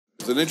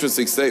an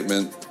interesting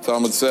statement.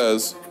 Talmud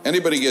says,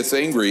 anybody gets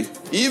angry,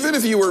 even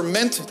if you were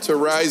meant to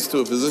rise to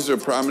a position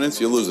of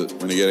prominence, you lose it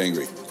when you get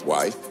angry.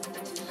 Why?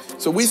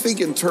 So we always think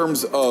in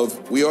terms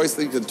of,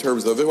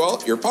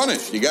 well, you're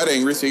punished. You got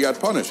angry, so you got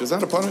punished. It's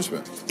not a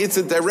punishment. It's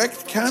a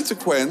direct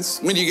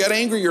consequence. When you got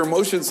angry, your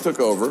emotions took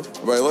over.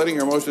 By letting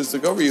your emotions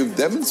take over, you've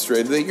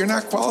demonstrated that you're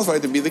not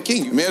qualified to be the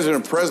king. Imagine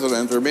a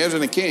president or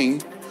imagine a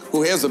king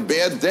who has a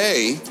bad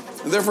day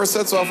and therefore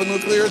sets off a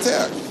nuclear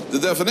attack. The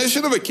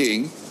definition of a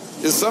king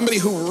is somebody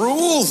who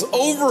rules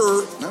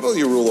over, not only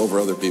you rule over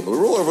other people,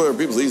 rule over other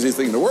people is the easiest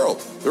thing in the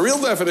world. The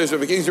real definition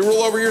of a king is you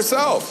rule over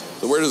yourself.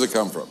 So where does it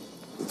come from?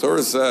 The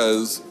Torah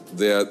says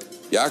that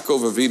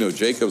Yaakov Avinu,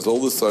 Jacob's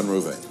oldest son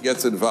Reuven,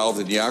 gets involved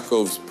in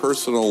Yaakov's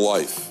personal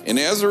life. And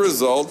as a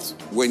result,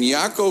 when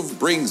Yaakov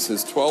brings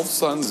his 12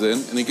 sons in,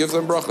 and he gives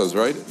them brachas,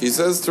 right? He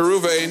says to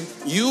Reuven,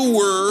 you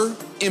were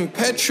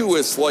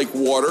impetuous like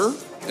water,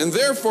 and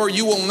therefore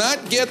you will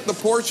not get the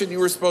portion you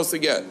were supposed to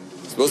get.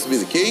 You're supposed to be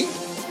the king,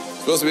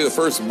 supposed to be the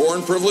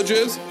firstborn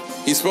privileges,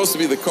 he's supposed to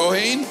be the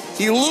Kohen.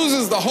 He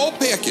loses the whole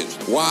package.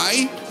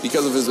 Why?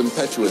 Because of his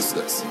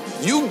impetuousness.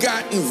 You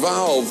got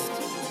involved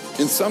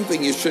in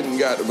something you shouldn't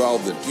got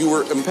involved in. You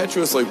were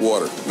impetuous like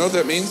water. You know what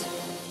that means?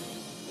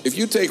 If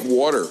you take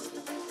water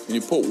and you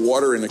put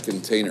water in a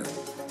container,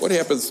 what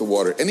happens to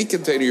water? Any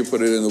container you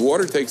put it in, the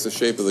water takes the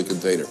shape of the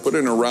container. Put it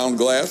in a round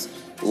glass,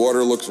 the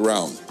water looks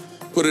round.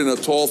 Put it in a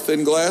tall,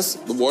 thin glass,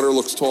 the water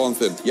looks tall and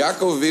thin.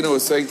 Yaakov Avinu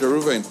is saying to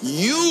Reuven,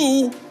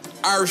 you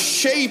are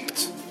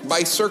shaped by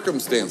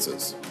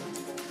circumstances.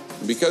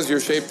 And because you're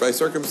shaped by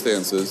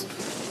circumstances,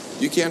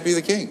 you can't be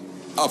the king.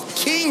 A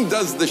king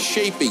does the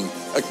shaping.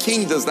 A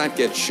king does not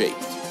get shaped.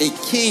 A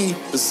king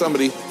is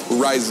somebody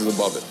who rises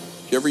above it.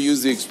 You ever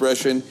use the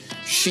expression,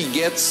 she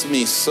gets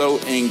me so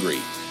angry?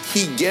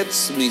 He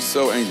gets me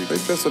so angry.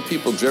 That's what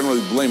people generally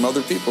blame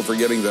other people for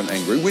getting them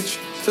angry, which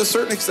to a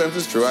certain extent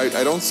is true.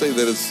 I don't say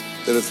that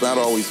it's not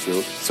always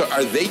true. So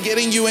are they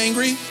getting you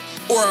angry?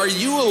 Or are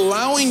you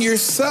allowing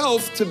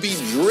yourself to be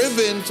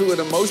driven to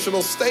an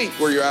emotional state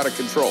where you're out of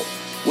control?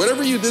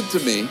 Whatever you did to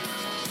me,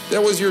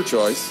 that was your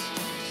choice.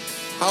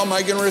 How am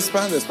I going to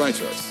respond? That's my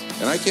choice.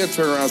 And I can't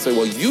turn around and say,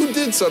 well, you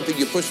did something,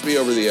 you pushed me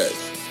over the edge.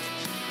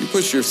 You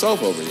pushed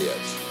yourself over the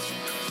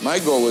edge. My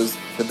goal is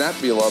to not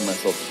be allowed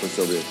myself to push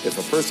over the edge. If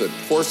a person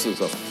forces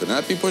himself to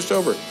not be pushed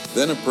over,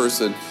 then a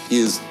person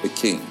is a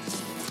king.